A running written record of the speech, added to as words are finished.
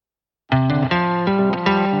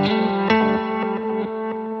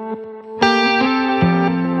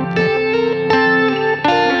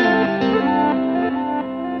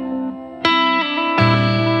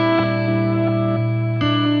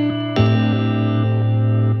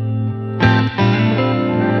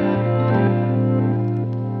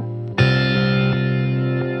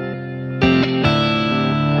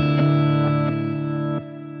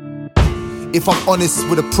If I'm honest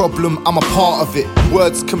with a problem, I'm a part of it.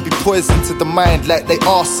 Words can be poison to the mind like they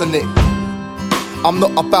arsenic. I'm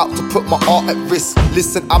not about to put my art at risk.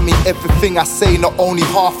 Listen, I mean everything I say, not only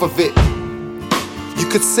half of it. You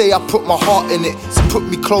could say I put my heart in it, so put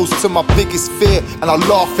me close to my biggest fear and I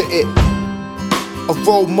laugh at it. A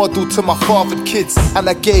role model to my fathered kids, and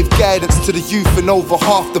I gave guidance to the youth in over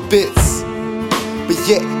half the bits. But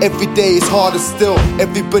yet every day is harder still.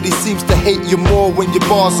 Everybody seems to hate you more when your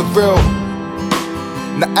bars are real.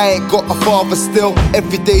 Now I ain't got a father still.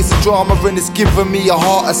 Every day's a drama and it's giving me a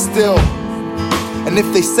heart of steel. And if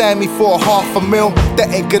they sign me for $500,000,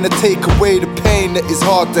 that ain't gonna take away the pain that is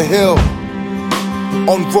hard to heal.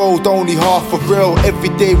 On road only half a real. Every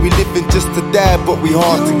day we living just to die, but we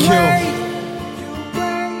hard to kill.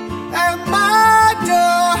 At my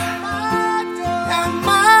door,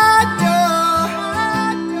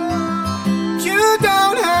 you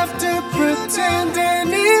don't have to pretend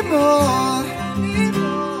anymore.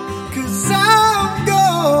 'Cause I'm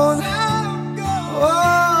gone,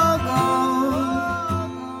 oh,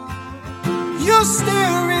 gone. You're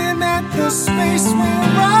staring at the space where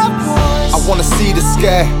I was. I wanna see the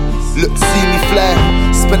sky, look, see me fly.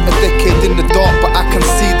 Spent a decade in the dark, but I can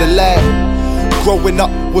see the light. Growing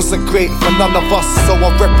up wasn't great for none of us, so I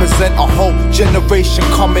represent a whole generation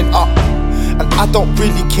coming up. And I don't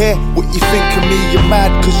really care what you think of me. You're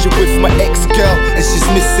mad cause you're with my ex-girl and she's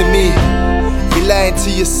missing me. You're lying to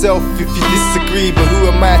yourself if you disagree, but who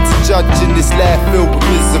am I to judge in this life filled with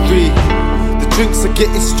misery? The drinks are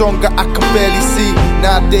getting stronger, I can barely see.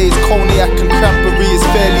 Nowadays cognac and cranberry is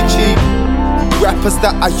fairly cheap. Rappers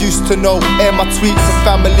that I used to know air my tweets, and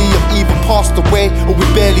family have either passed away or we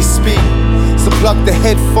barely speak. So plug the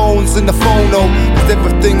headphones and the phono, 'cause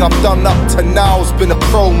everything I've done up to now has been a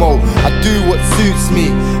promo. I do what suits me,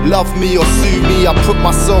 love me or sue me. I put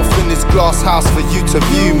myself in this glass house for you to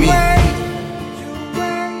view me.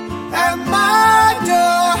 At my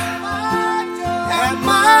door, at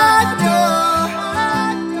my door,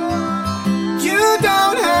 you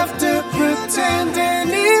don't have to pretend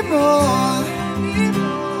anymore.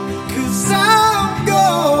 'Cause I'm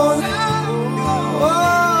gone,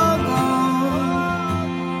 oh, gone.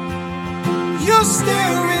 You're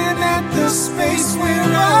staring at the space where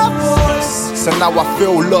I was. So now I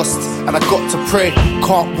feel lost and I got to pray.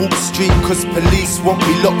 Can't walk the street cause police want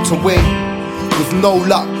me locked away. With no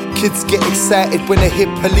luck, kids get excited when they hear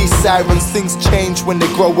police sirens. Things change when they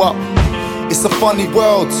grow up. It's a funny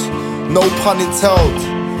world, no pun intended,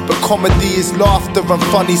 but comedy is laughter and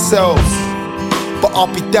funny selves. But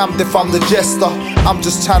I'll be damned if I'm the jester. I'm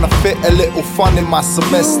just trying to fit a little fun in my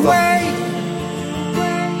semester.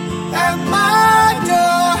 At my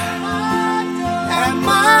door, at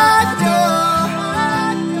my door,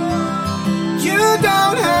 you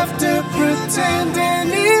don't have to pretend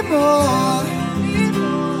anymore.